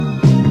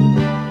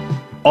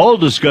All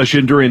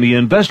discussion during the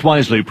Invest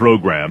Wisely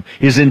program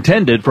is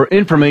intended for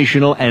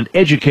informational and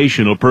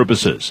educational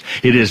purposes.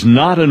 It is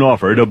not an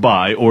offer to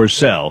buy or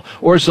sell,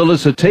 or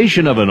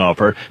solicitation of an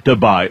offer to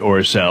buy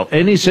or sell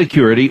any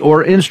security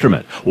or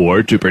instrument,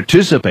 or to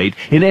participate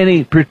in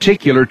any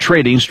particular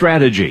trading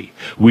strategy.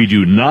 We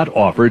do not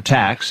offer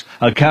tax,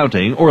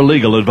 accounting, or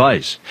legal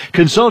advice.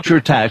 Consult your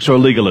tax or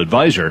legal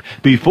advisor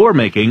before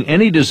making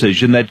any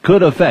decision that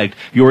could affect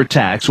your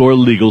tax or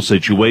legal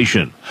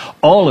situation.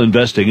 All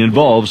investing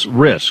involves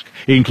risk,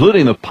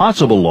 including the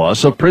possible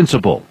loss of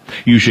principal.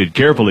 You should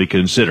carefully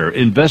consider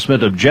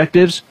investment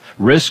objectives,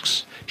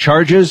 risks,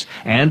 charges,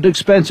 and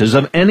expenses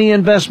of any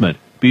investment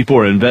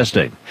before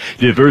investing.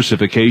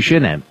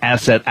 Diversification and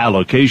asset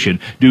allocation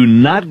do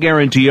not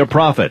guarantee a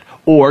profit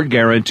or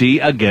guarantee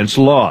against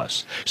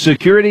loss.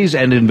 Securities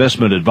and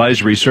investment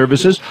advisory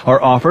services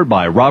are offered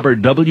by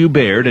Robert W.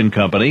 Baird &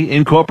 Company,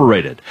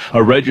 Incorporated,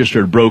 a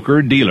registered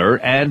broker, dealer,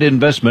 and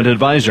investment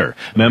advisor.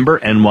 Member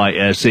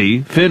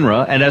NYSE,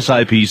 FINRA, and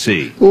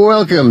SIPC.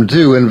 Welcome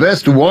to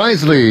Invest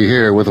Wisely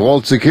here with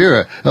Walt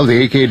Secura of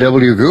the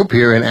AKW Group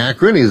here in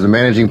Akron. He's the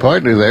managing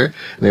partner there.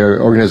 Their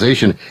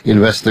organization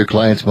invests their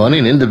clients' money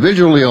in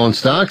individually owned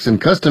stocks and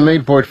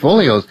custom-made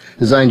portfolios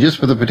designed just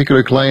for the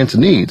particular client's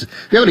needs.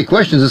 If you have any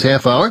questions this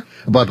half hour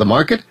about the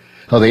market,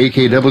 how the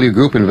AKW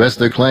Group invests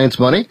their clients'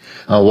 money,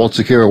 how Walt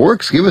Secura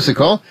works, give us a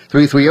call,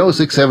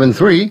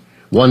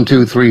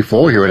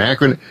 330-673-1234 here in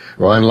Akron,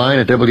 or online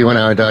at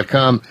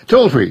WNR.com,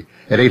 toll free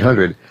at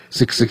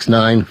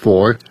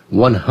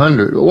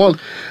 800-669-4100. Well,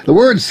 the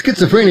word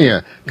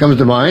schizophrenia comes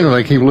to mind when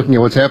I keep looking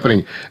at what's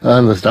happening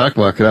on the stock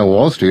market on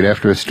Wall Street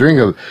after a string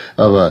of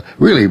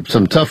really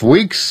some tough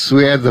weeks.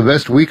 We had the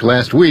best week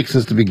last week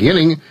since the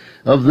beginning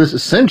of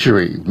this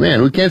century.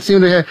 Man, we can't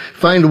seem to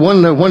find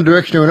one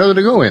direction or another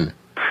to go in.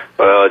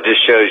 Well, it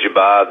just shows you,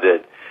 Bob,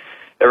 that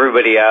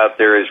everybody out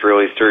there is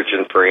really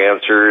searching for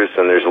answers,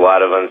 and there's a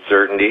lot of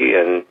uncertainty,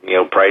 and,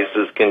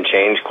 prices can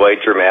change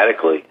quite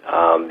dramatically.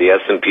 The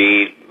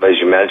S&P, as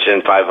you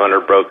mentioned,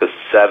 500 broke a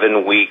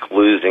 7-week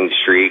losing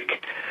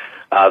streak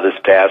this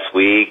past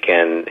week,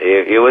 and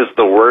it was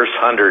the worst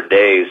 100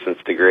 days since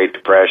the Great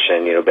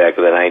Depression, back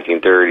in the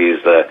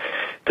 1930s,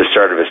 the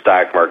start of a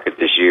stock market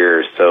this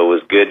year. So it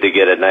was good to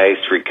get a nice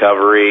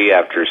recovery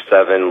after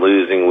 7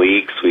 losing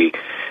weeks.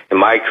 In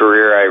my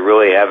career, I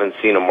really haven't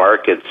seen a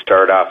market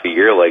start off a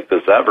year like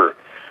this ever.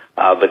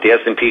 But the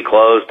S&P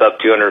closed up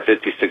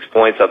 256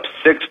 points, up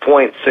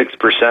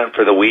 6.6%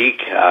 for the week,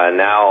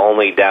 now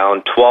only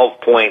down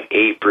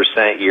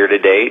 12.8% year to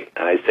date.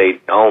 I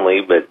say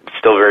only, but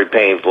still very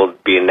painful,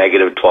 being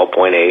negative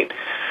 12.8.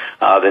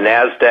 The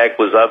NASDAQ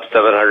was up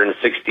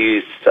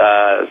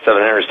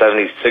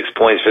 776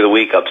 points for the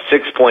week, up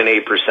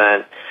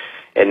 6.8%.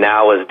 And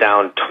now is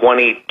down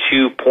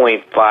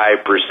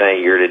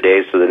 22.5% year to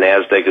date. So the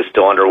NASDAQ is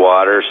still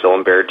underwater, still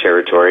in bear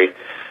territory.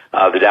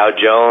 The Dow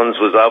Jones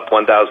was up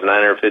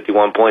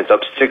 1,951 points,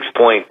 up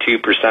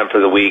 6.2% for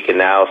the week, and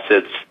now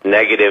sits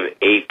negative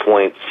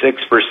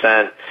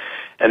 8.6%.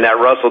 And that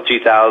Russell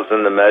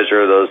 2000, the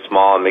measure of those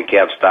small and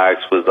mid-cap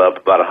stocks, was up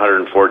about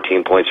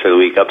 114 points for the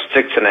week, up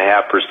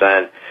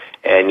 6.5%.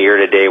 And year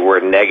to date, we're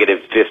at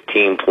negative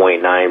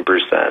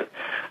 15.9%.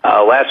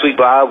 Last week,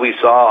 Bob, we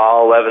saw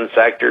all 11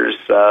 sectors,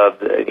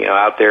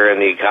 out there in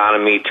the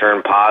economy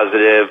turn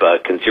positive.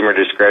 Consumer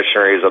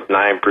discretionary is up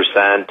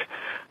 9%.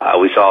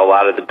 We saw a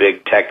lot of the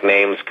big tech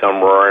names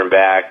come roaring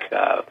back.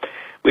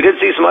 We did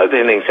see some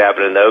other things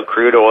happening, though.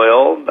 Crude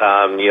oil,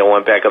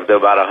 went back up to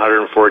about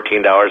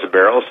 $114 a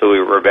barrel, so we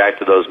were back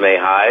to those May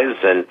highs.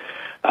 And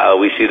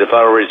we see the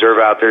Federal Reserve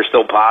out there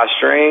still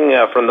posturing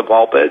from the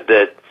pulpit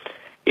that,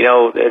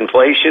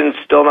 inflation's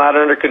still not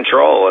under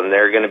control, and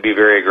they're going to be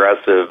very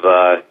aggressive,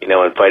 in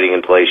fighting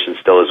inflation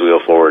still as we go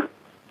forward.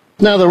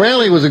 Now, the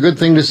rally was a good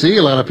thing to see.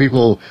 A lot of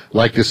people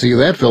like to see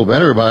that, feel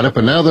better about it,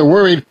 but now they're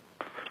worried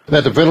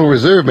that the Federal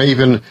Reserve may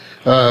even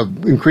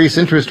increase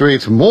interest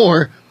rates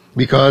more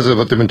because of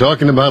what they've been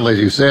talking about, as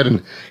you said,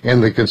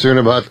 and the concern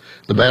about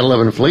the battle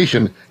of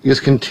inflation is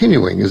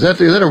continuing. Is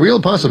that a real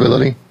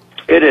possibility?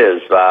 It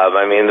is, Bob.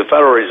 I mean, the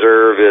Federal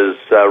Reserve is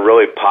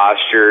really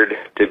postured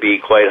to be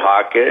quite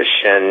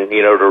hawkish and,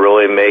 to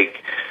really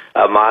make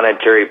a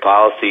monetary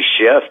policy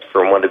shift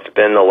from what it's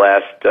been the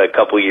last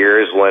couple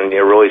years when it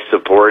really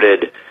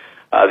supported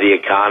the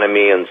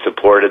economy and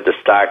supported the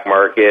stock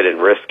market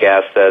and risk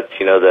assets.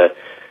 The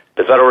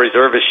Federal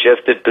Reserve has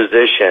shifted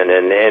position,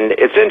 and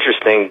it's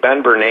interesting.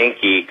 Ben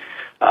Bernanke,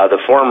 the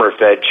former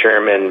Fed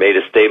chairman, made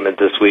a statement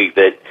this week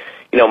that,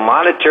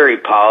 monetary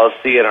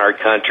policy in our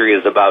country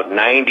is about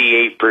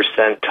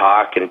 98%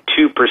 talk and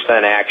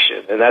 2%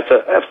 action. And that's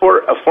a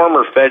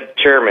former Fed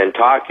chairman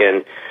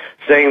talking,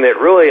 saying that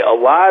really a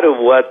lot of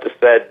what the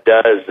Fed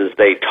does is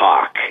they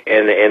talk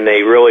and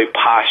they really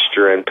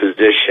posture and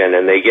position,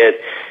 and they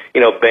get,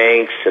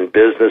 banks and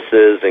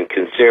businesses and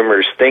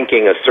consumers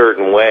thinking a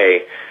certain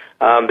way.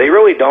 They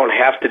really don't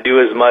have to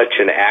do as much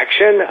in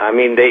action. I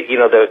mean,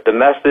 the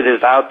method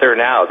is out there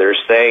now. They're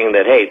saying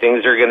that, hey,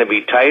 things are going to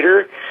be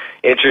tighter.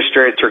 Interest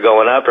rates are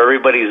going up.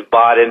 Everybody's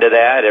bought into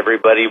that.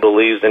 Everybody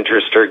believes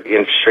interest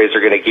rates are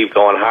going to keep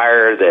going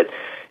higher, that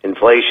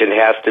inflation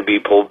has to be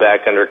pulled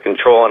back under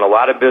control. And a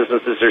lot of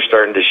businesses are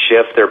starting to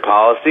shift their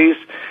policies.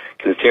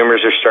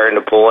 Consumers are starting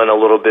to pull in a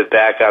little bit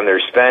back on their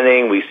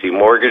spending. We see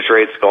mortgage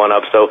rates going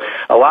up. So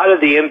a lot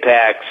of the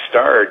impacts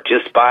start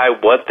just by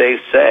what they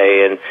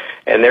say,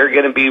 and they're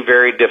going to be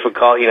very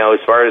difficult, as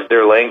far as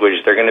their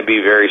language. They're going to be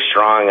very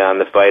strong on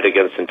the fight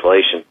against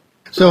inflation.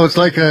 So it's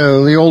like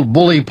the old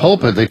bully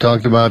pulpit they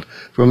talked about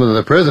from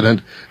the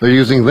president. They're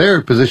using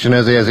their position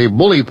as a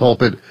bully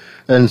pulpit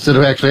instead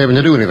of actually having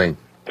to do anything.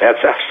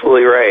 That's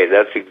absolutely right.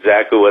 That's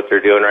exactly what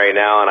they're doing right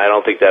now, and I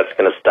don't think that's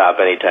going to stop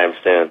anytime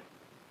soon.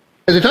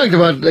 As you talked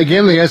about,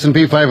 again, the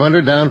S&P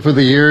 500 down for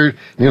the year,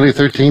 nearly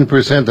 13%,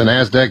 the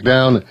NASDAQ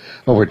down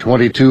over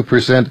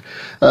 22%.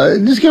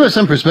 Just give us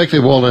some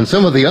perspective, Walt, on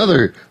some of the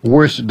other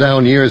worst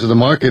down years of the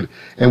market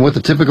and what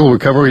the typical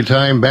recovery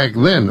time back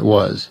then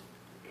was.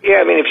 Yeah,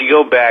 I mean, if you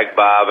go back,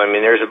 Bob,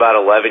 there's about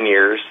 11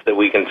 years that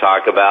we can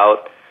talk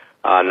about.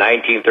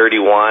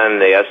 1931,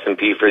 the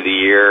S&P for the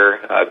year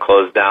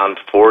closed down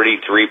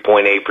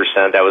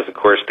 43.8%. That was, of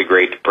course, the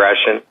Great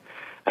Depression.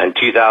 In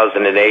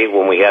 2008,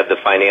 when we had the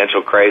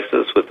financial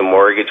crisis with the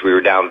mortgage, we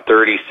were down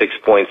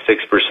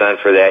 36.6%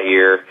 for that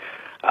year.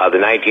 The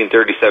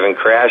 1937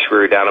 crash, we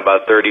were down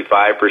about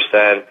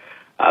 35%.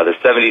 The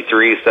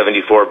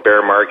 73-74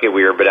 bear market,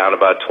 we were down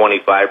about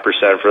 25%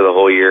 for the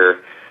whole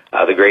year.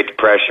 The Great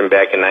Depression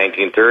back in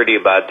 1930,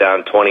 about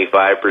down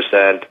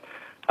 25%.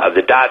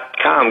 The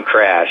dot-com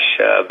crash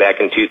back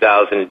in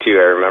 2002, I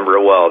remember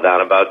it well,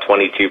 down about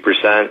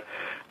 22%.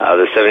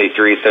 The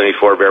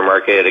 73-74 bear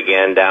market,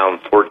 again, down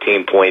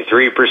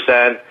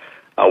 14.3%.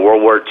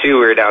 World War II, we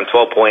were down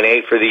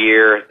 12.8% for the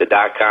year. The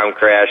dot-com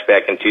crash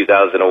back in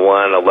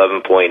 2001,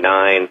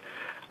 11.9%.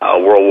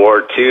 World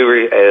War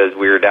II,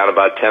 we were down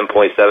about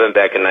 10.7%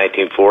 back in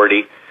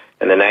 1940.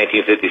 In the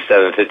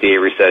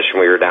 1957-58 recession,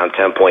 we were down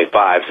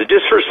 10.5%. So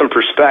just for some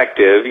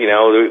perspective,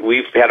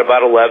 we've had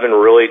about 11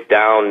 really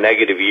down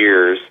negative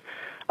years.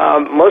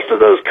 Most of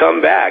those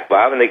come back,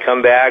 Bob, and they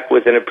come back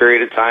within a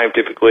period of time,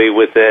 typically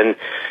within,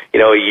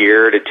 a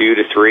year to 2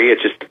 to 3.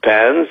 It just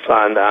depends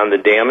on the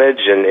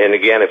damage. And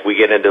again, if we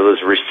get into those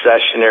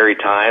recessionary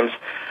times,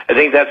 I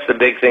think that's the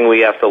big thing we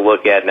have to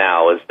look at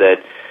now, is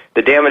that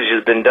the damage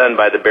has been done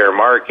by the bear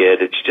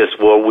market. It's just,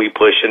 will we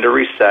push into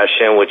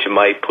recession, which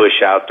might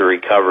push out the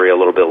recovery a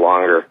little bit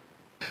longer.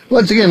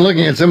 Once again,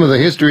 looking at some of the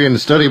history and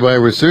study by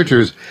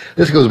researchers,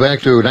 this goes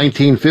back to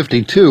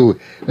 1952,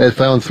 that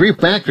found 3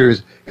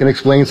 factors can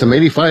explain some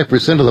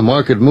 85% of the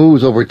market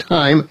moves over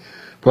time: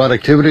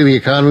 productivity of the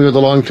economy over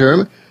the long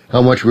term,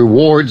 how much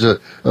rewards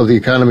of the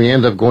economy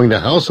end up going to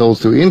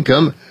households through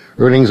income,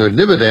 earnings, or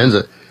dividends,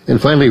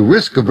 and finally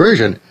risk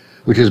aversion,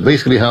 which is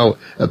basically how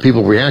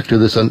people react to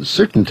this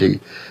uncertainty.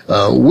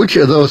 Which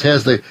of those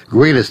has the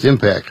greatest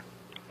impact?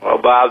 Well,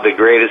 Bob, the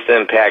greatest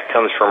impact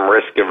comes from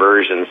risk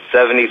aversion.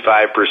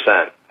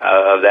 75%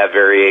 of that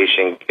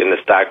variation in the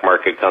stock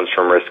market comes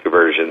from risk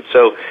aversion.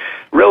 So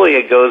really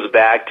it goes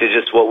back to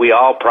just what we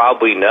all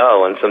probably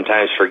know and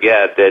sometimes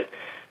forget, that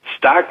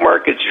stock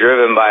market's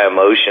driven by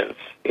emotions.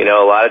 A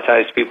lot of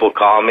times people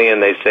call me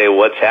and they say,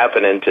 what's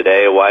happening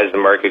today? Why is the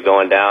market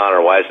going down,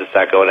 or why is the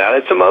stock going down?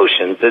 It's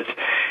emotions.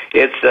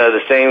 It's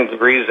the same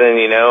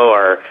reason,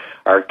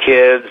 our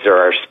kids or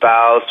our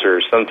spouse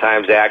or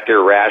sometimes act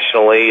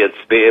irrationally. It's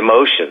the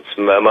emotions.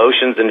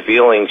 Emotions and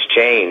feelings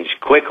change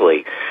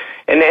quickly.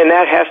 And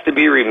that has to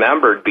be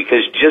remembered,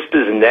 because just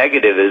as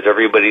negative as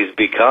everybody's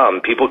become,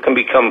 people can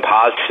become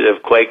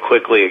positive quite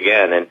quickly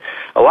again. And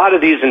a lot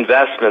of these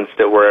investments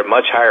that were at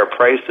much higher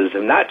prices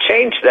have not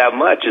changed that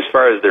much as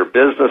far as their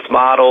business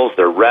models,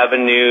 their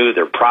revenue,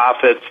 their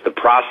profits, the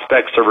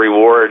prospects of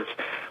rewards.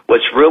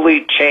 What's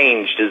really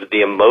changed is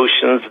the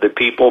emotions that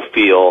people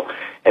feel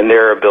and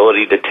their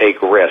ability to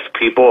take risk.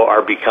 People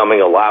are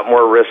becoming a lot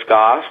more risk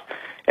off,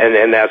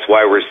 and that's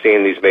why we're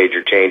seeing these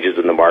major changes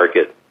in the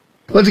market.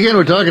 Once again,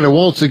 we're talking to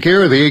Walt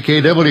Secura, the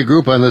AKW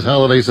Group, on this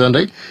holiday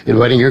Sunday,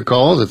 inviting your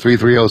calls at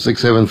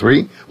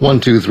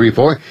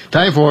 330-673-1234.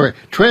 Time for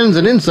Trends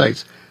and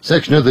Insights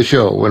section of the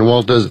show, when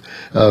Walt does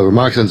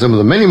remarks on some of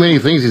the many, many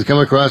things he's come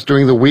across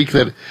during the week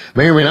that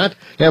may or may not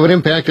have an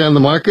impact on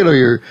the market or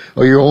your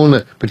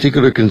own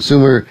particular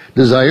consumer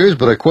desires,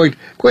 but are quite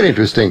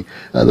interesting.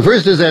 The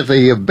first is that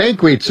the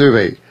Bankrate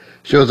survey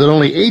shows that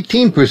only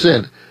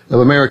 18% of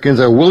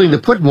Americans are willing to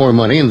put more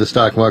money in the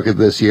stock market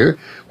this year,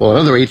 while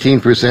another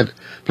 18%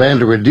 plan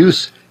to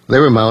reduce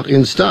their amount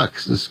in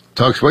stocks. This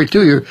talks right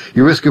to your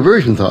risk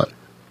aversion thought.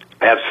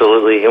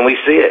 Absolutely, and we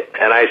see it,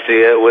 and I see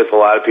it with a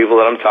lot of people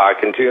that I'm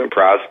talking to and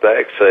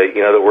prospects,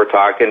 that we're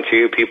talking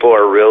to. People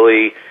are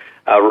really,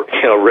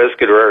 risk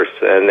adverse,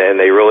 and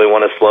they really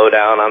want to slow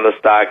down on the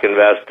stock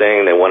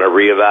investing. They want to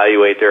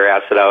reevaluate their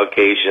asset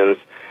allocations,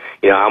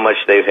 how much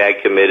they've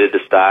had committed to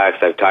stocks.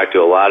 I've talked to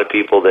a lot of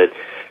people that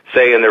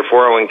say in their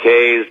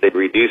 401ks, they'd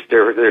reduce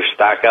their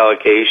stock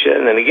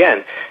allocation. And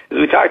again, as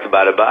we talked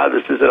about it, Bob,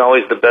 this isn't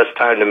always the best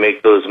time to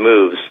make those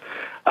moves.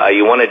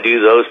 You want to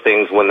do those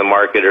things when the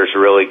market is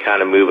really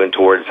kind of moving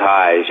towards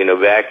highs. You know,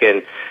 back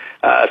in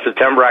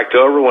September,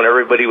 October, when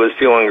everybody was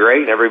feeling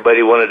great and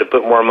everybody wanted to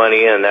put more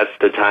money in, that's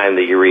the time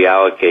that you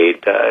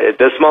reallocate. At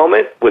this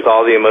moment, with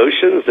all the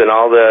emotions and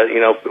all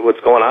the,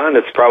 what's going on,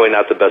 it's probably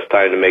not the best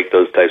time to make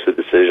those types of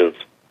decisions.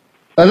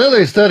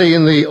 Another study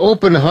in the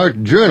Open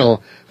Heart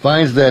Journal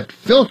finds that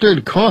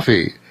filtered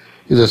coffee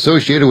is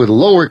associated with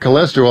lower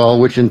cholesterol,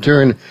 which in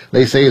turn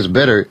they say is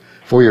better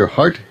for your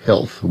heart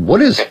health.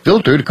 What is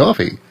filtered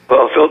coffee?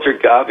 Well,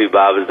 filtered coffee,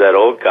 Bob, is that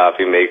old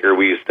coffee maker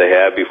we used to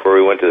have before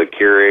we went to the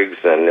Keurigs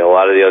and a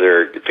lot of the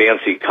other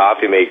fancy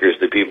coffee makers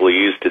that people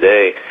use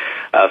today.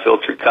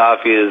 Filtered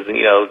coffee is,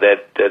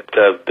 that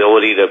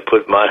ability to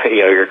put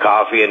your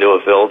coffee into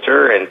a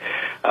filter and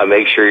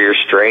make sure you're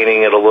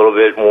straining it a little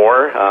bit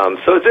more.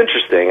 So it's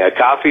interesting.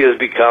 Coffee has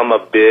become a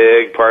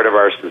big part of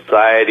our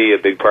society, a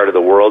big part of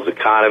the world's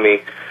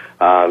economy.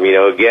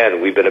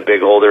 Again, we've been a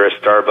big holder of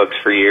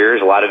Starbucks for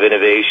years, a lot of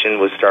innovation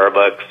with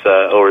Starbucks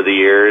over the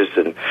years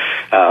and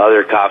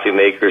other coffee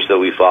makers that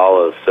we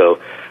follow. So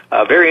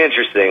very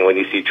interesting when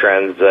you see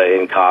trends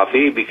in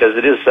coffee because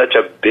it is such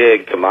a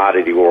big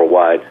commodity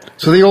worldwide.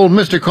 So the old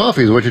Mr.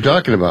 Coffee is what you're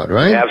talking about,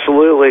 right?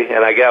 Absolutely,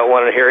 and I got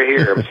one here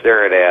I'm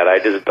staring at. I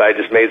just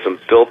made some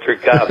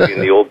filtered coffee in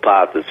the old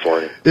pot this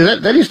morning.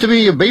 That used to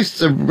be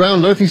based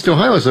around Northeast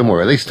Ohio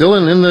somewhere. Are they still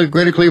in the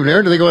greater Cleveland area,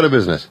 or do they go out of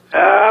business?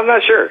 I'm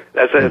not sure.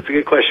 That's a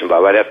good question,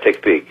 Bob. I'd have to take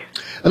a peek.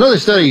 Another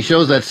study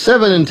shows that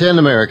 7 in 10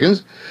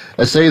 Americans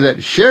say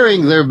that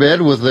sharing their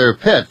bed with their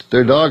pet,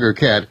 their dog or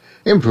cat,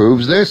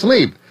 improves their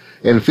sleep.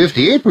 And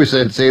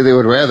 58% say they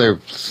would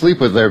rather sleep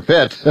with their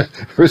pet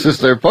versus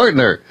their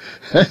partner.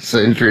 That's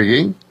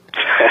intriguing.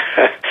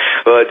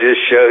 Well, it just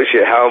shows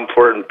you how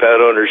important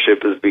pet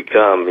ownership has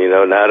become,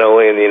 not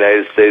only in the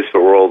United States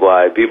but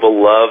worldwide.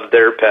 People love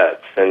their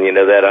pets and,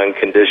 that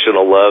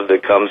unconditional love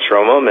that comes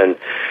from them. And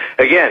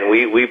again,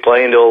 we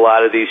play into a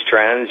lot of these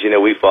trends.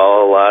 We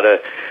follow a lot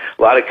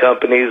of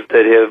companies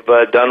that have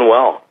done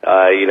well,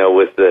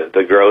 with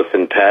the growth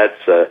in pets.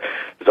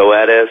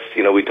 Zoetis,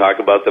 we talk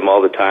about them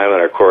all the time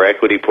in our core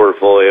equity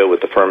portfolio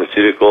with the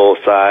pharmaceutical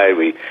side.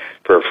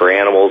 For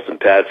animals and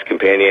pets,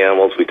 companion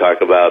animals, we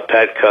talk about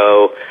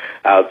Petco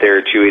out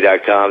there,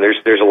 Chewy.com.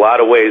 There's a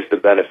lot of ways to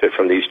benefit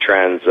from these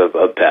trends of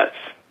pets.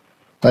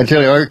 I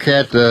tell you, our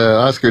cat,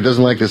 Oscar,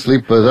 doesn't like to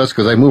sleep with us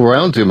because I move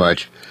around too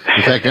much.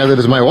 In fact, now that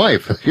is my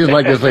wife. She doesn't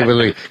like to sleep with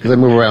me because I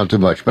move around too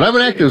much. But I'm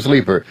an active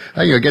sleeper.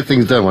 I get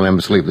things done when I'm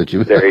asleep.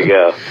 There you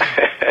go.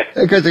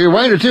 Because a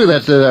reminder, too,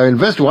 that our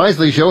Invest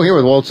Wisely show here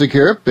with Walt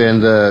Securup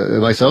and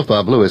myself,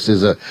 Bob Lewis,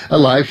 is a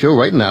live show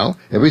right now,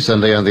 every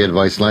Sunday on the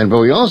Advice Line. But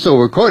we also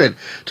record it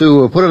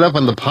to put it up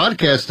on the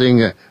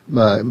podcasting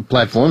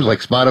platforms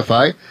like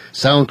Spotify,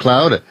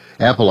 SoundCloud,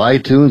 Apple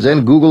iTunes,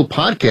 and Google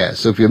Podcasts.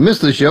 So if you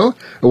missed the show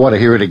or want to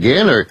hear it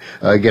again or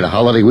get a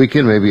holiday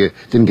weekend, maybe you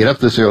didn't get up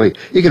this early,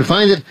 you can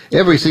find it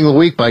every single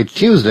week by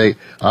Tuesday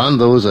on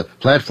those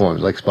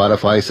platforms like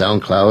Spotify,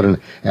 SoundCloud,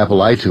 and Apple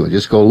iTunes.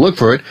 Just go look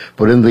for it,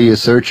 put in the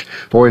search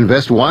for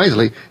Invest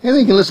Wisely, and then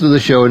you can listen to the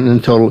show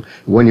in total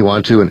when you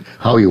want to and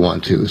how you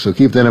want to. So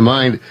keep that in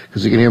mind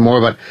because you can hear more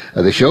about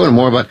the show and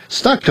more about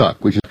Stock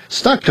Talk, which is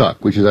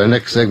our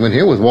next segment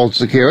here with Walt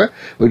Secura.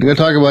 We're going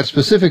to talk about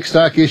specific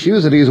stock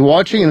issues that he's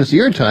watching, and it's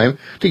your time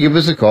to give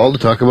us a call to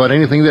talk about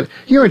anything that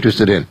you're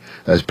interested in.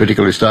 A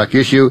particular stock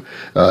issue,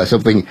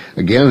 something,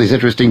 again, in these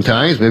interesting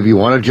times, maybe you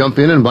want to jump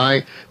in and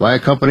buy a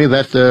company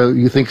that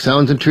you think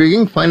sounds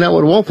intriguing. Find out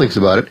what Walt thinks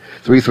about it.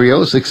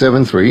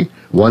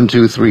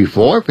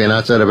 330-673-1234. Paying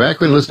outside of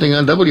Akron, listening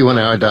on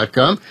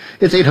WNR.com.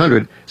 It's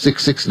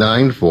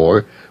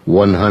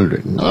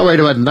 800-669-4100. All right,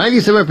 about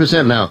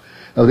 97% now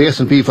of the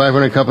S&P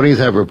 500 companies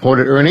have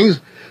reported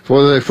earnings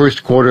for the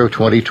first quarter of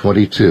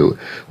 2022.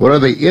 What are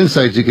the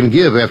insights you can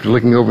give after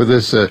looking over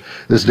this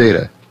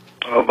data?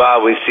 Well,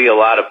 Bob, we see a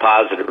lot of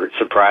positive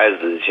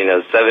surprises.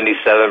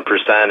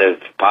 77% have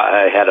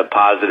had a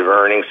positive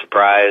earnings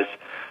surprise.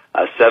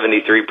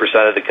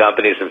 73% of the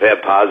companies have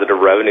had positive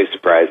revenue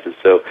surprises.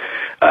 So,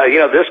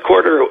 this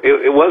quarter,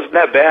 it wasn't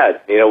that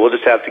bad. We'll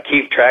just have to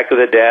keep track of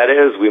the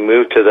data as we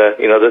move to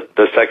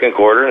the second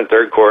quarter and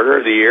third quarter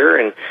of the year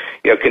and,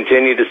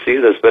 continue to see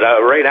this. But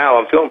right now,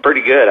 I'm feeling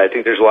pretty good. I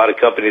think there's a lot of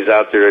companies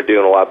out there that are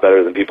doing a lot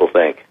better than people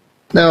think.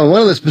 Now,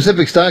 one of the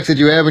specific stocks that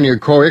you have in your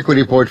core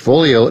equity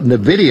portfolio,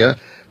 NVIDIA,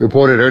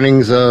 reported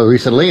earnings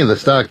recently, and the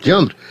stock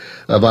jumped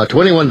about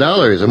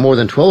 $21 or more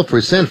than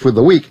 12% for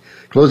the week,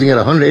 closing at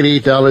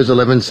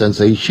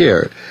 $188.11 a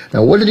share.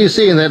 Now, what did you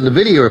see in that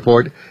NVIDIA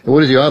report, and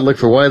what is your outlook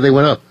for why they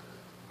went up?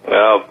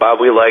 Well, Bob,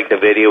 we like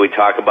NVIDIA. We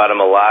talk about them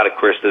a lot. Of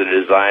course, they're the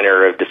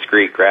designer of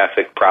discrete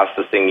graphic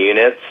processing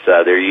units.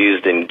 They're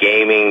used in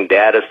gaming,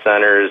 data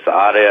centers,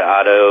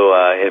 auto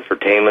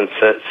infotainment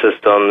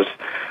systems.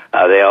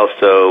 They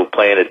also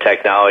play into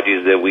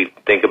technologies that we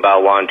think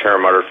about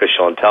long-term,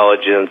 artificial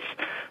intelligence,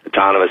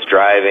 autonomous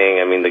driving.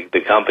 I mean,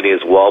 the company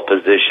is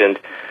well-positioned.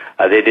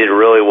 They did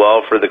really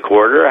well for the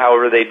quarter.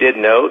 However, they did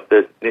note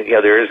that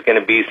there is going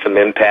to be some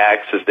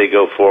impacts as they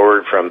go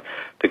forward from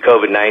the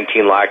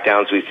COVID-19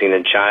 lockdowns we've seen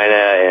in China,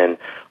 and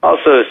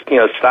also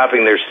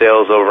stopping their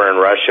sales over in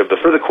Russia. But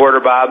for the quarter,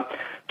 Bob,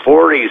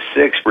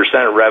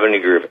 46%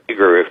 revenue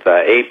growth,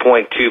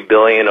 $8.2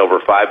 billion over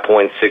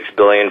 $5.6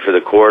 billion for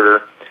the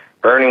quarter.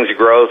 Earnings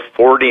growth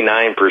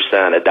 49%,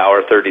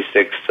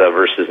 $1.36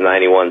 versus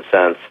 91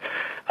 cents.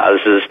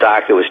 This is a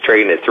stock that was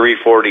trading at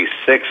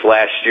 $346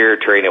 last year,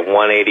 trading at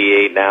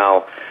 $188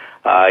 now.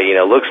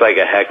 Looks like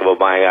a heck of a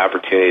buying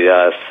opportunity to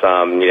us.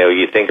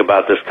 You think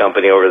about this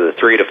company over the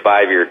 3 to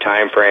 5 year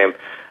time frame.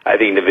 I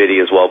think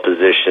NVIDIA is well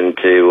positioned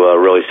to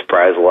really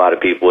surprise a lot of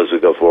people as we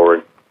go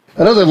forward.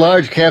 Another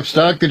large cap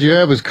stock that you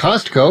have is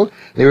Costco.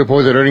 They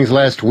reported earnings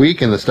last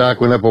week, and the stock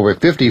went up over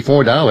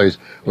 $54,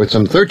 with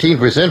some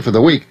 13% for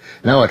the week,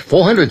 now at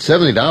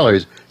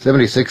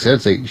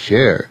 $470.76 a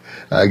share.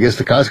 I guess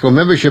the Costco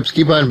memberships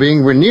keep on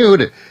being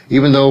renewed,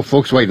 even though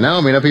folks right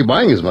now may not be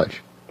buying as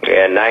much.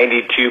 Yeah,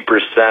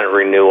 92%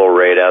 renewal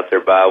rate out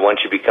there, Bob. Once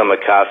you become a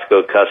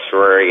Costco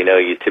customer,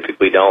 you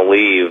typically don't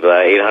leave.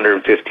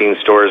 815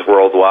 stores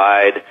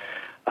worldwide.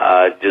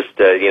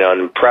 An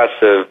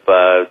impressive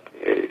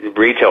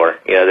retailer.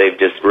 They've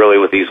just really,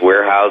 with these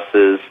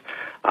warehouses,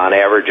 on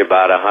average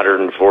about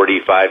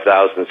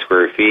 145,000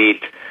 square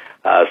feet.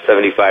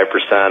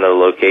 75% of the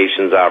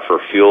locations offer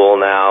fuel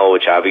now,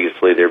 which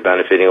obviously they're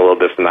benefiting a little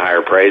bit from the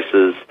higher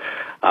prices.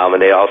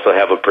 And they also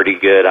have a pretty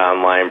good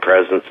online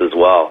presence as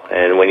well.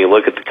 And when you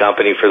look at the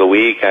company for the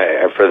week,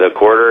 for the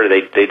quarter,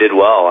 they did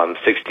well.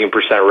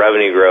 16%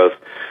 revenue growth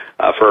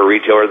for a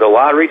retailer. A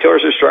lot of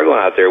retailers are struggling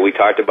out there. We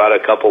talked about a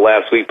couple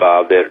last week,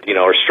 Bob, that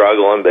are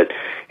struggling. But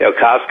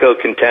Costco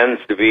contends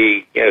to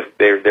be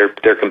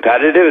they're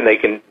competitive, and they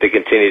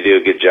continue to do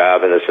a good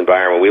job in this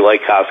environment. We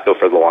like Costco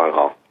for the long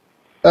haul.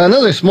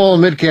 Another small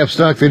mid-cap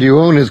stock that you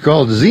own is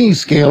called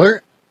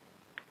Zscaler.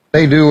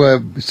 They do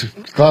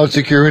cloud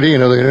security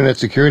and other internet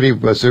security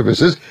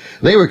services.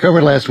 They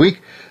recovered last week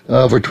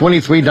for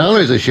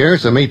 $23 a share,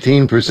 some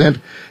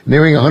 18%,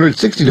 nearing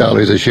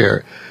 $160 a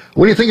share.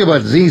 What do you think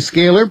about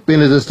Zscaler,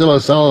 and is it still a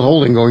solid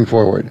holding going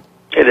forward?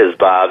 It is,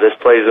 Bob. This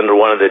plays into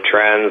one of the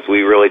trends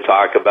we really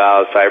talk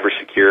about,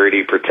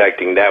 cybersecurity,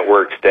 protecting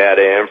networks,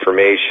 data,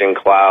 information,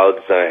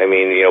 clouds.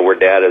 Where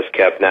data is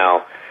kept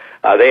now.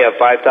 They have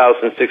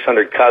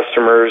 5,600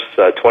 customers,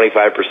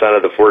 25%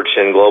 of the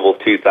Fortune Global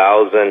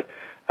 2000.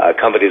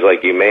 Companies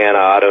like Humana,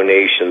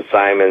 AutoNation,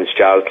 Simons,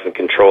 Johnson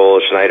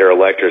Controls, Schneider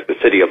Electric, the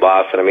city of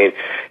Boston.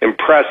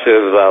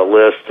 Impressive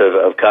list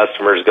of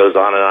customers, goes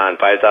on and on,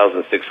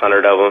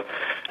 5,600 of them.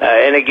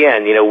 And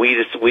again, we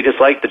just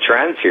like the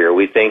trends here.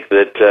 We think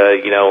that,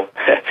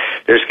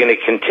 there's going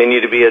to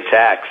continue to be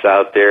attacks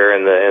out there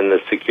in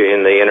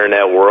the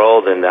internet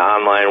world, and the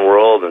online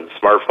world, and the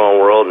smartphone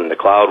world, and the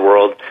cloud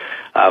world.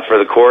 For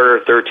the quarter,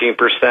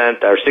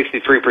 13% or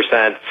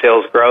 63%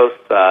 sales growth,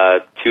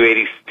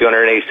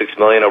 $286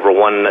 million over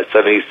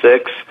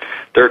 $176,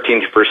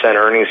 13%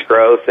 earnings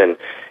growth. And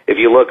if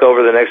you look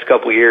over the next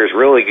couple of years,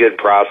 really good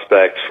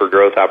prospects for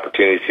growth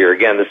opportunities here.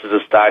 Again, this is a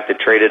stock that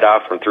traded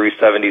off from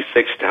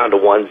 376 down to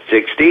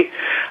 160.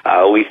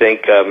 We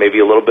think maybe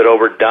a little bit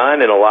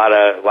overdone, and a lot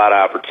of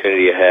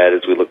opportunity ahead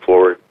as we look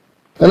forward.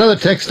 Another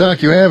tech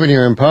stock you have in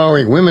your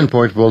Empowering Women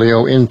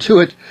portfolio,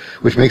 Intuit,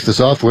 which makes the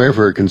software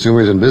for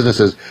consumers and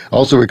businesses,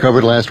 also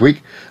recovered last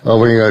week,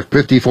 over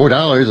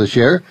 $54 a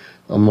share,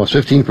 almost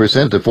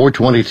 15% to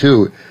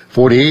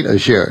 $422.48 a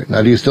share.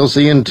 Now, do you still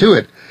see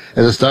Intuit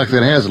as a stock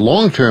that has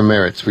long-term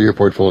merits for your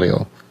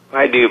portfolio?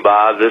 I do,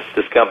 Bob. This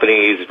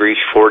company has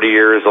reached 40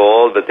 years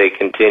old, but they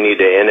continue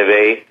to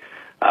innovate.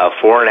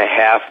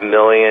 4.5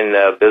 million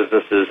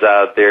businesses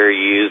out there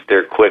use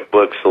their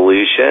QuickBooks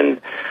solution.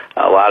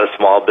 A lot of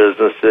small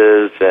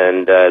businesses,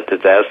 and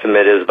the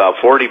estimate is about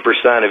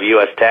 40% of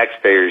U.S.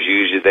 taxpayers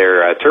use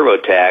their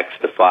TurboTax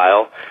to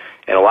file.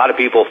 And a lot of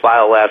people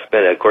file last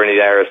minute. According to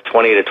the IRS,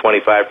 20 to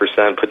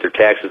 25% put their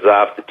taxes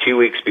off to 2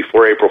 weeks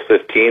before April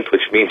 15th,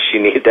 which means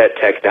you need that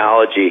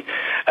technology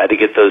to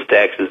get those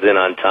taxes in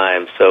on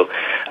time. So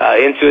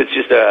Intuit's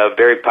just a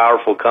very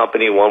powerful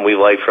company, one we've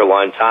liked for a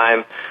long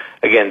time.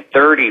 Again,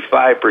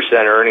 35%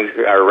 earnings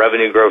or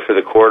revenue growth for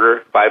the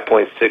quarter,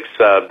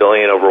 $5.6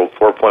 billion over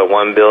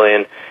 $4.1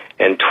 billion,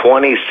 and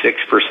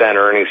 26%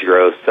 earnings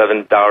growth,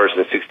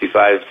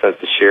 $7.65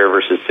 a share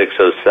versus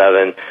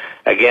 $6.07.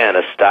 Again,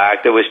 a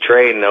stock that was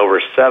trading over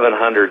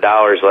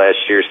 $700 last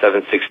year,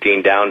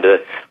 $716 down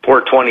to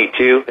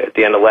 $422 at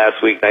the end of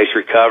last week. Nice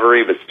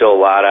recovery, but still a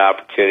lot of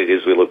opportunity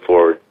as we look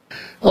forward.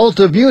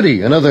 Ulta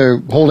Beauty,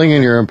 another holding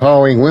in your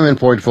Empowering Women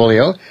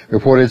portfolio,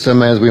 reported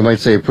some, as we might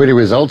say, pretty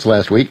results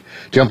last week,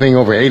 jumping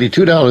over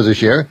 $82 a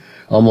share,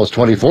 almost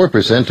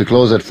 24% to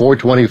close at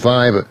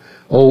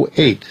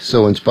 $425.08.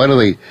 So in spite of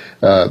the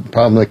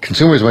problem that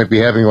consumers might be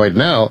having right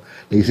now,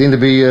 they seem to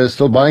be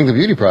still buying the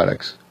beauty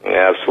products.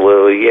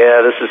 Absolutely.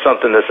 Yeah, this is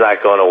something that's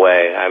not going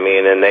away.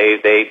 And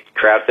they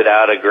crafted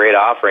out a great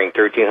offering,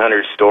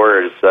 1,300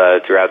 stores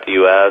throughout the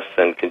U.S.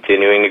 and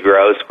continuing to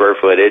grow square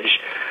footage.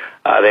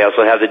 They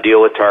also have the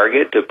deal with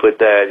Target to put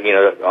that,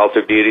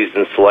 Ulta Beauties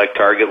in select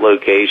Target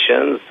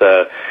locations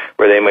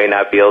where they may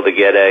not be able to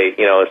get a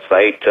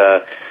site,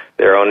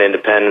 their own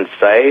independent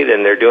site,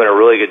 and they're doing a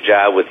really good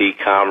job with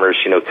e-commerce,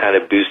 kind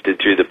of boosted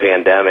through the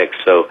pandemic.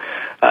 So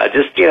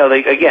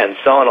they, again,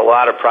 selling a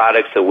lot of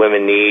products that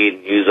women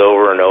need, use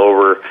over and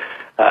over.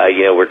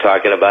 We're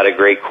talking about a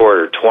great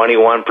quarter,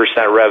 21%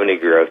 revenue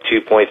growth,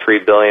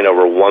 $2.3 billion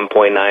over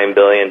 $1.9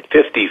 billion,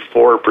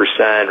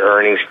 54%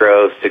 earnings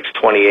growth,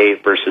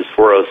 $6.28 versus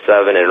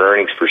 $4.07 in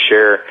earnings per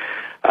share.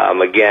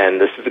 Again,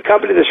 this is a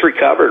company that's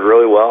recovered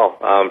really well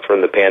from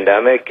the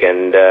pandemic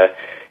and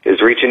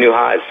is reaching new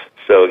highs.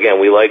 So again,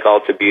 we like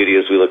Ulta Beauty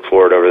as we look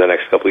forward over the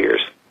next couple of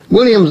years.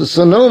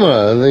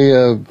 Williams-Sonoma,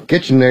 the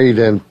KitchenAid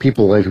and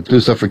people who do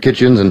stuff for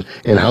kitchens and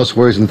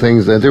housewares and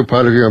things, they're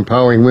part of your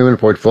Empowering Women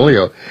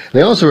portfolio.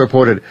 They also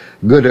reported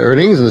good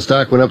earnings, and the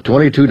stock went up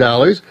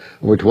 $22,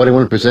 over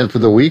 21% for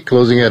the week,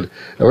 closing at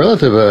a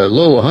relative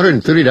low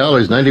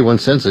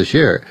 $130.91 a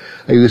share.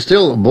 Are you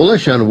still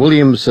bullish on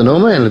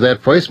Williams-Sonoma, and at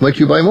that price, might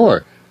you buy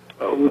more?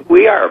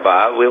 We are,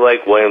 Bob. We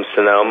like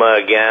Williams-Sonoma.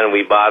 Again,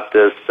 we bought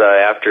this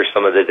after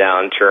some of the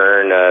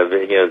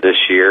downturn, this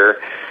year.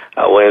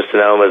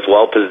 Williams-Sonoma is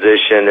well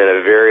positioned in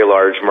a very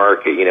large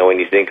market. When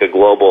you think a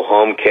global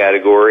home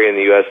category in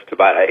the U.S., it's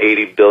about an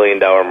 $80 billion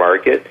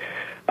market.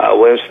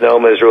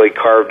 Williams-Sonoma has really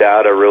carved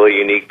out a really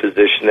unique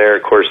position there.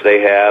 Of course,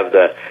 they have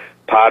the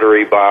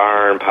Pottery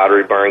Barn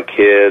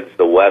Kids,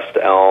 the West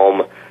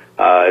Elm,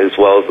 as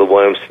well as the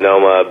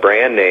Williams-Sonoma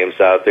brand names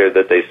out there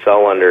that they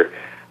sell under.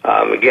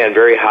 Again,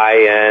 very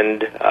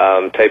high-end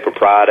type of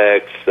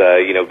products,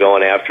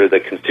 going after the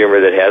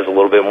consumer that has a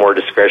little bit more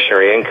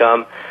discretionary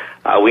income.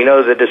 We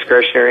know that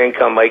discretionary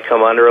income might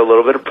come under a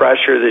little bit of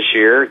pressure this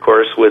year, of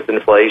course, with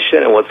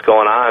inflation and what's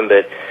going on,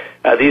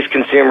 but these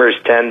consumers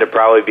tend to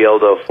probably be able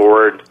to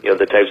afford,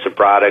 the types of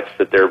products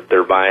that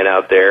they're buying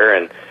out there.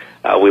 And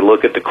we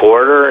look at the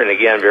quarter, and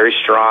again, very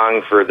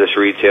strong for this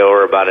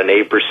retailer, about an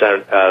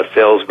 8%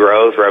 sales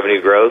growth,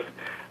 revenue growth,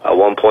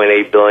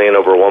 $1.8 billion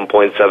over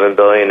 $1.7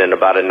 billion, and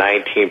about a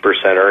 19%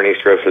 earnings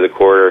growth for the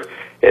quarter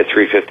at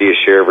 $3.50 a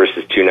share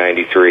versus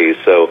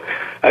 $2.93. So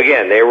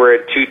again, they were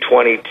at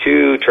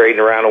 $2.22, trading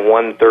around a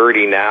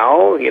 $1.30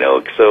 now.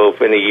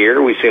 So in a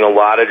year we've seen a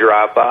lot of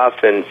drop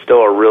off, and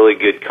still a really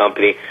good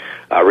company.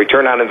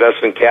 Return on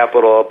investment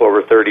capital up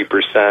over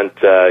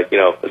 30%.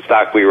 A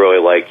stock we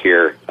really like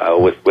here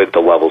with the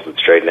levels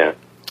it's trading at.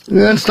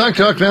 And Stock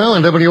Talk now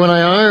on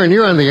WNIR, and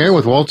you're on the air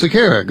with Walt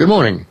Sakara. Good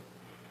morning.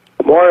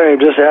 Good morning. I'm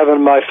just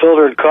having my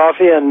filtered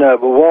coffee. And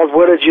Walt,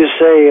 what did you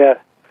say?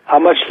 How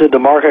much did the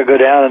market go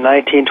down in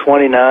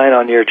 1929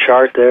 on your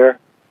chart there?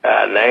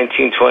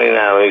 1929,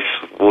 let me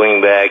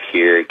swing back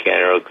here,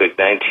 Ken, real quick.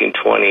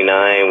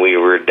 1929, we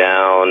were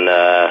down,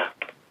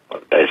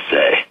 what did I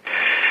say?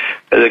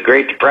 The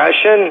Great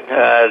Depression,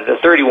 the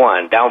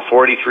 31, down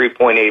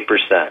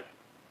 43.8%.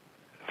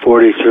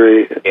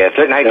 43. Yeah,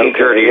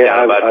 1930, okay.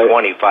 Down about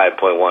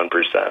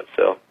 25.1%,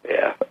 so,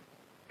 yeah.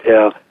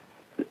 Yeah.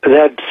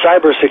 That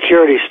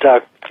cybersecurity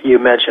stock you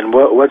mentioned,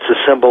 what's the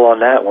symbol on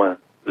that one?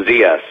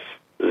 ZS.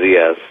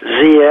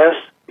 ZS?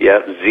 Yeah,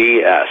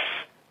 ZS.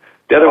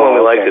 The other one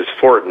we like is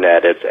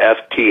Fortinet. It's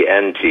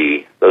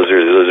FTNT. Those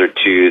are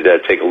two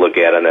that take a look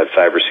at on that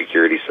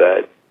cybersecurity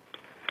side.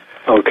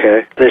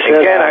 Okay.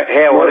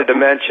 I wanted to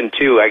mention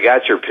too. I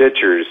got your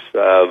pictures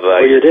of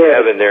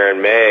Kevin there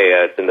in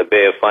May in the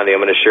Bay of Fundy. I'm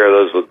going to share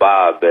those with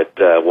Bob. But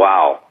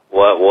wow,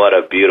 what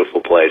a beautiful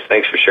place!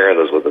 Thanks for sharing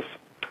those with us.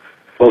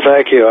 Well,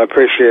 thank you. I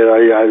appreciate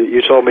it.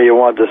 You told me you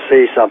wanted to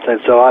see something,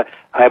 so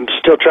I'm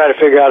still trying to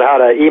figure out how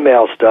to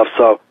email stuff.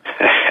 So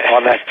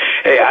on that.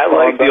 Hey, I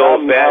like the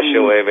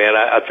old-fashioned way, man.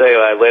 I'll tell you,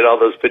 I laid all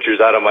those pictures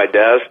out on my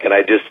desk, and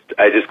I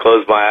just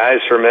closed my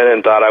eyes for a minute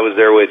and thought I was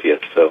there with you.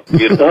 So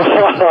beautiful.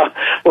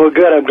 Well,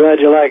 good. I'm glad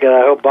you like it.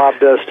 I hope Bob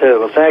does too.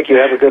 Well, thank you.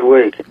 Have a good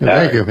week.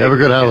 Thank you. Have a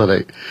good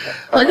holiday.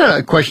 I got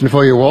a question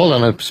for you, Walt,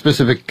 on a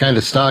specific kind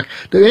of stock.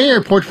 Do any of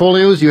your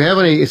portfolios, do you have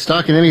any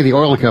stock in any of the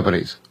oil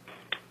companies?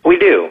 We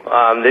do.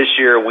 This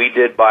year we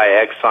did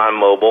buy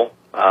ExxonMobil.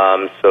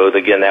 So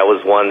again, that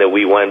was one that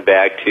we went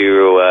back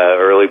to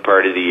early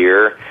part of the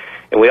year.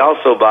 And we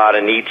also bought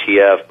an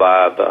ETF,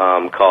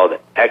 Bob, called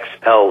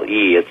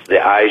XLE. It's the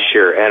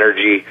iShare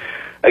Energy.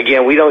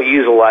 Again, we don't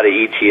use a lot of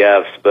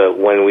ETFs, but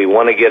when we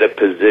want to get a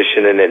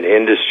position in an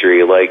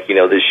industry, like,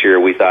 this year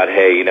we thought,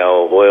 hey,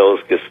 oil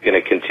is just going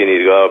to continue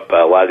to go up.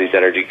 A lot of these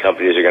energy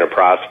companies are going to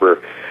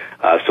prosper.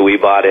 So we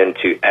bought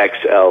into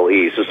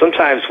XLE. So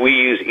sometimes we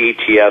use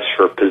ETFs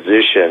for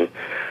position,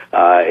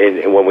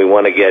 and when we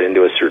want to get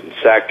into a certain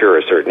sector,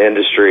 a certain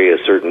industry,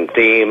 a certain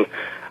theme,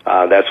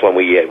 that's when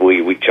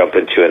we jump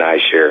into an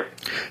iShare.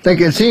 I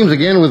think it seems,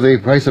 again, with the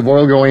price of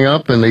oil going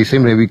up, and they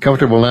seem to be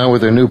comfortable now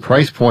with their new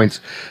price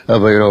points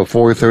of, $4.30,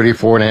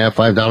 $4.50,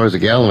 $5 a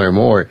gallon or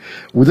more.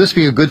 Would this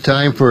be a good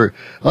time for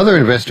other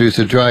investors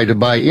to try to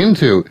buy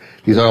into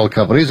these oil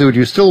companies, or would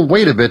you still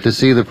wait a bit to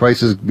see the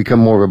prices become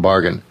more of a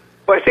bargain?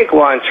 Well, I think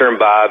long term,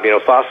 Bob,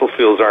 fossil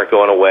fuels aren't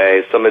going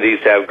away. Some of these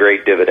have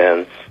great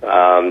dividends.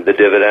 The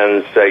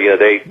dividends,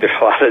 there's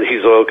a lot of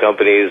these oil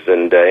companies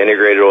and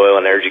integrated oil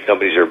and energy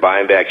companies are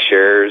buying back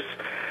shares.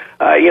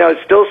 It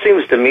still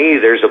seems to me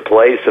there's a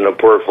place in a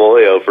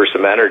portfolio for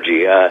some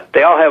energy.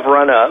 They all have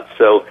run up,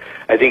 so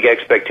I think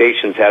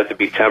expectations have to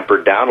be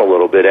tempered down a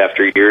little bit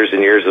after years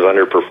and years of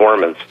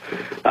underperformance.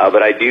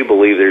 But I do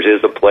believe there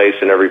is a place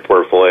in every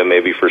portfolio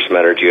maybe for some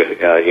energy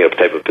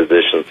type of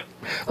positions.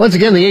 Once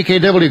again, the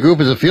AKW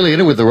Group is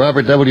affiliated with the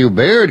Robert W.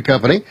 Baird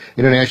Company,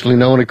 internationally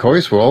known, of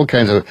course, for all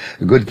kinds of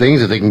good things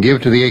that they can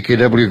give to the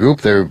AKW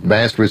Group. Their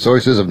vast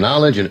resources of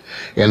knowledge and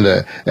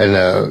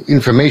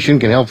information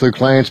can help their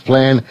clients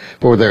plan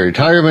for their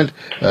retirement,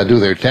 do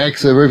their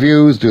tax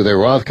reviews, do their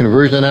Roth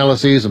conversion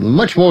analyses.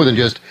 Much more than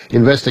just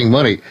investing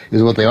money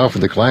is what they offer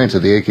the clients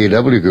at the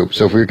AKW Group.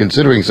 So if you're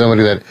considering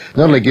somebody that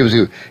not only gives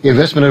you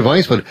investment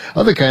advice, but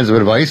other kinds of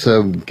advice,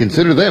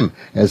 consider them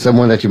as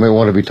someone that you may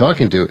want to be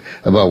talking to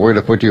about where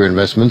to put your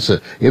investments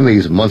in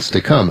these months to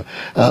come.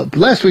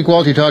 Last week,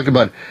 Walt, you talked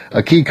about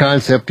a key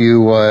concept.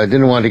 You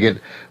didn't want to get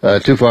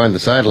too far on the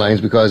sidelines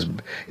because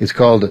it's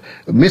called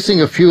missing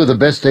a few of the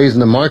best days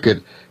in the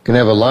market can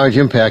have a large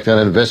impact on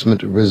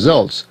investment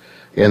results.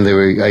 And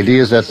the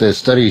idea is that the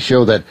studies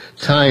show that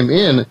time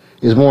in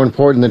is more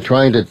important than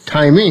trying to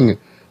timing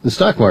the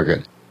stock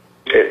market.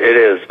 It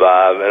is,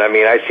 Bob, and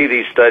I see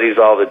these studies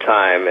all the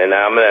time, and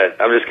I'm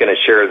just going to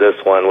share this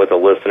one with the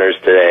listeners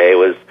today. It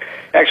was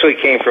actually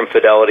came from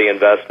Fidelity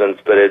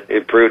Investments, but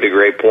it proved a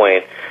great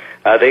point.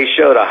 They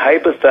showed a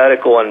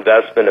hypothetical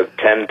investment of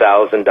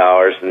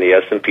 $10,000 in the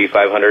S&P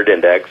 500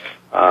 index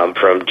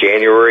from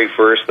January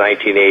 1st,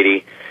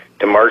 1980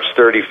 to March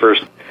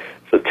 31st.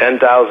 So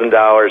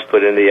 $10,000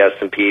 put in the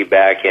S&P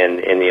back in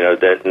the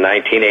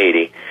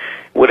 1980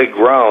 would have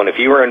grown. If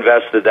you were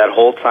invested that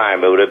whole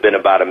time, it would have been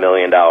about $1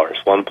 million,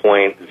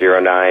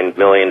 $1.09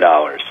 million.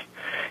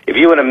 If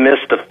you would have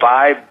missed the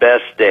 5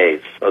 best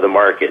days of the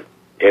market,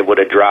 it would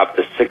have dropped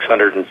to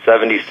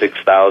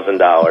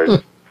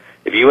 $676,000.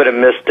 If you would have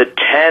missed the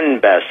 10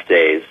 best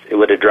days, it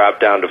would have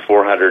dropped down to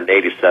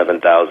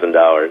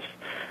 $487,000.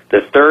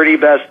 The 30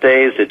 best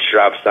days, it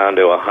drops down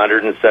to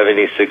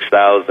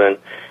 $176,000,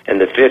 and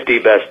the 50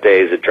 best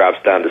days, it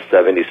drops down to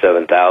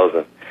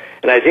 $77,000.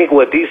 And I think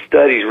what these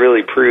studies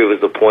really prove is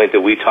the point that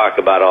we talk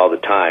about all the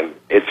time.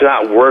 It's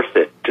not worth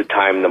it to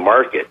time the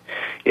market.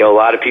 A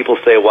lot of people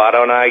say, why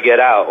don't I get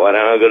out? Why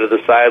don't I go to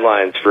the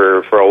sidelines for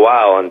a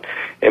while?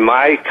 And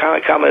my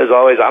comment is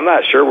always, I'm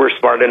not sure we're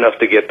smart enough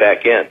to get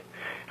back in.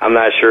 I'm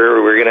not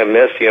sure we're going to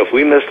miss, if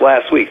we missed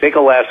last week, think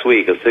of last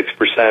week, a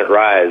 6%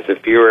 rise.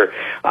 If you were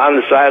on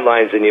the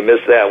sidelines and you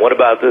missed that, what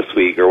about this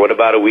week? Or what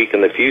about a week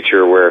in the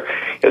future where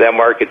that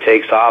market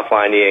takes off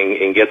on you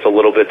and gets a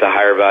little bit to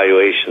higher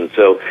valuation?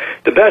 So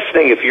the best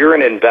thing, if you're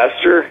an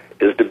investor,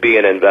 is to be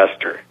an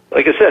investor.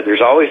 Like I said,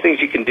 there's always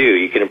things you can do.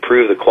 You can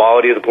improve the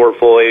quality of the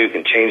portfolio. You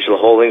can change the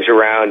holdings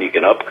around. You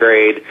can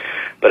upgrade.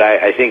 But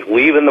I think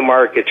leaving the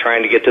market,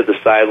 trying to get to the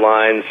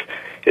sidelines,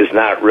 is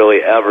not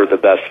really ever the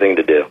best thing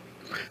to do.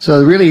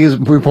 So it really is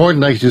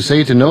important, like you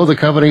say, to know the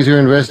companies you're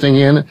investing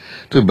in,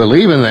 to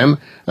believe in them,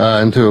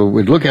 and to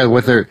look at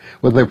what their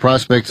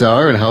prospects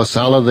are and how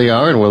solid they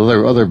are and what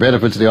other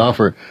benefits they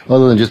offer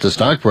other than just a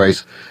stock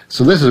price.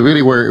 So this is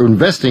really where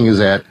investing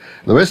is at.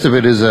 The rest of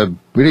it is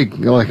really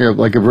like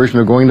a version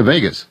of going to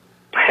Vegas.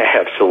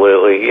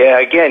 Absolutely. Yeah,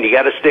 again, you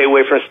got to stay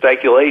away from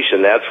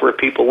speculation. That's where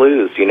people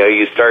lose.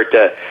 You start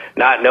to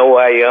not know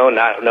why you own,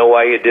 not know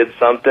why you did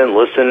something,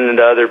 listening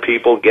to other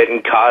people,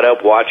 getting caught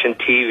up watching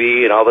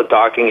TV and all the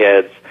talking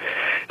heads,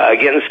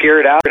 getting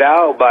scared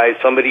out by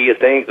somebody you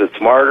think that's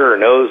smarter or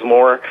knows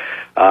more.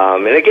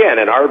 And again,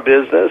 in our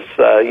business,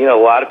 a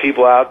lot of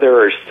people out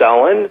there are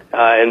selling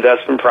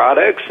investment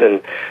products,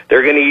 and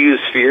they're going to use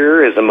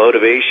fear as a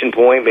motivation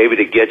point, maybe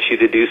to get you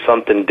to do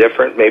something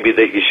different, maybe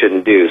that you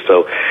shouldn't do.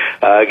 So,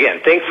 again,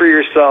 think for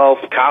yourself,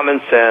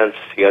 common sense.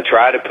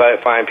 Try to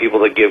find people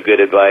that give good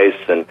advice,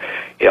 and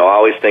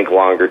always think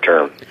longer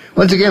term.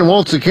 Once again,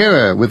 Walt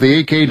Sequeira with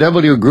the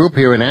AKW Group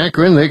here in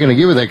Akron. They're going to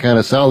give you that kind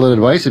of solid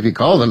advice if you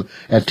call them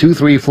at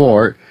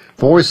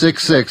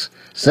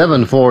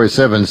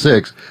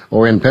 234-466-7476,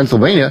 or in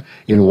Pennsylvania,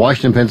 in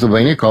Washington,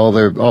 Pennsylvania, call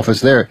their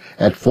office there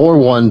at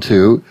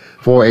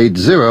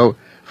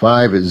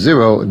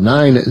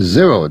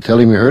 412-480-5090. Tell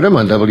them you heard them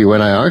on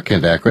WNIR,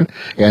 Kent Akron,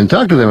 and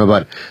talk to them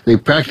about the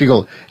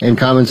practical and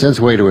common sense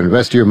way to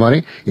invest your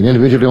money in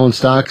individually owned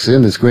stocks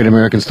in this great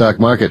American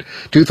stock market.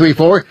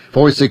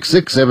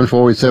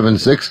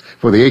 234-466-7476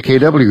 for the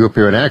AKW Group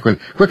here in Akron.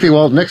 Quickly,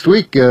 Walt, next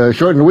week,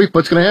 shortened week,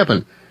 what's going to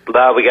happen?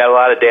 Bob, we got a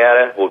lot of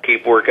data. We'll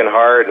keep working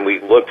hard, and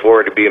we look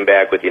forward to being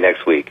back with you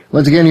next week.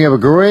 Once again, you have a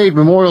great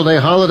Memorial Day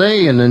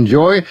holiday, and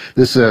enjoy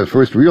this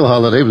first real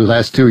holiday of the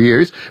last 2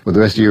 years with the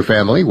rest of your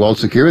family. Walt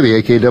Sequeira,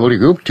 the AKW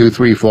Group,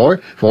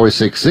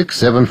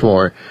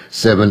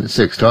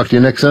 234-466-7476. Talk to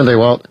you next Sunday,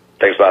 Walt.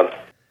 Thanks, Bob.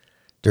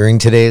 During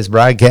today's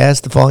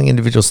broadcast, the following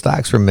individual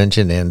stocks were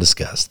mentioned and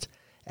discussed.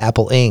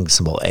 Apple Inc.,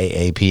 symbol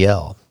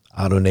AAPL.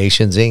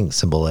 AutoNations Inc.,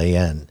 symbol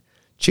AN.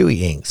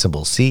 Chewy Inc.,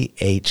 symbol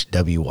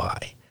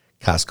CHWY.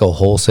 Costco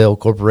Wholesale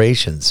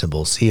Corporation,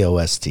 symbol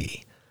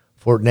COST.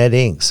 Fortinet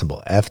Inc.,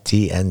 symbol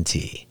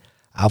FTNT.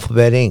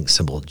 Alphabet Inc.,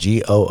 symbol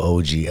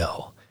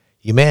GOOGL.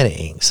 Humana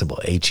Inc., symbol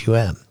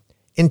HUM.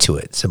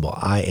 Intuit, symbol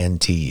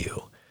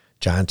INTU.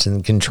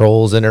 Johnson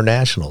Controls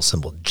International,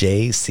 symbol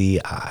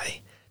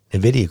JCI.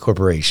 NVIDIA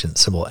Corporation,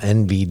 symbol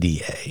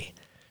NVDA.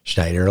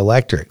 Schneider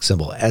Electric,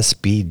 symbol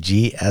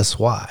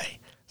SBGSY.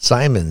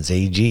 Simons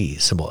AG,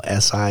 symbol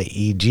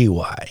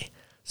SIEGY.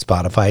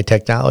 Spotify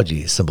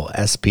Technologies, symbol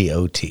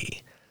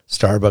SPOT.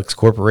 Starbucks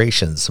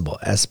Corporation, symbol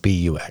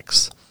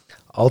SBUX.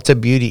 Ulta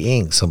Beauty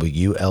Inc., symbol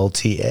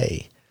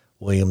ULTA.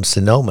 Williams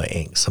Sonoma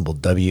Inc., symbol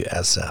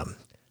WSM.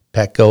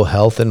 Petco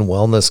Health and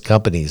Wellness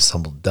Companies,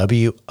 symbol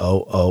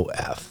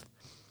WOOF.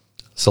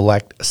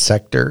 Select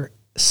Sector,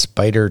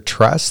 Spider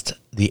Trust,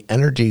 the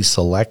Energy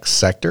Select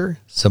Sector,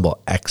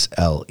 symbol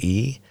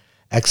XLE.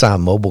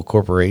 ExxonMobil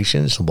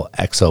Corporation, symbol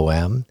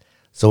XOM.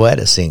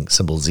 Zoetis Inc.,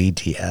 symbol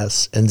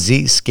ZTS. And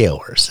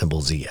Zscaler,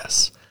 symbol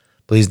ZS.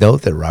 Please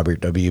note that Robert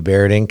W.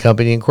 Baird &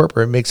 Company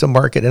Incorporated makes a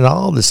market in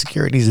all of the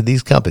securities of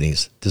these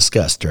companies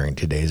discussed during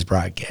today's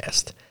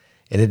broadcast.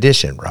 In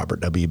addition, Robert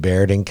W.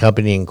 Baird &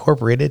 Company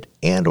Incorporated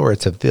and or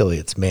its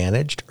affiliates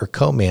managed or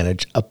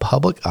co-managed a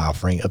public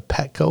offering of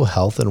Petco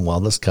Health and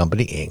Wellness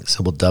Company Inc.,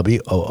 symbol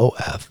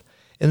WOOF,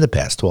 in the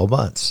past 12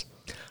 months.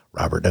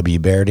 Robert W.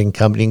 Baird &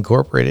 Company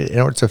Incorporated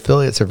and or its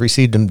affiliates have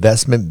received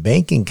investment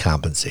banking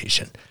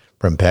compensation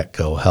from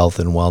Petco Health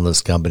and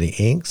Wellness Company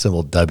Inc.,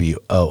 symbol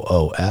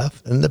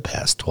WOOF, in the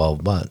past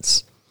 12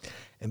 months.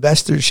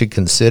 Investors should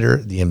consider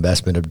the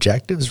investment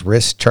objectives,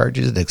 risks,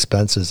 charges, and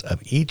expenses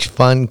of each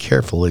fund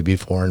carefully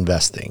before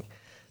investing.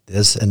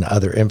 This and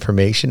other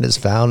information is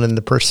found in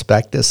the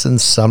prospectus and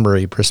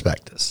summary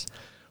prospectus.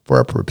 For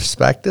a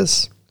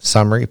prospectus,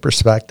 summary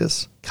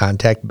prospectus,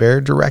 contact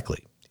Baird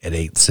directly at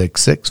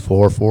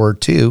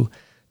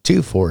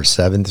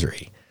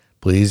 866-442-2473.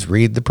 Please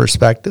read the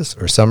prospectus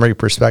or summary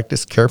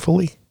prospectus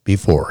carefully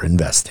before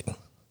investing.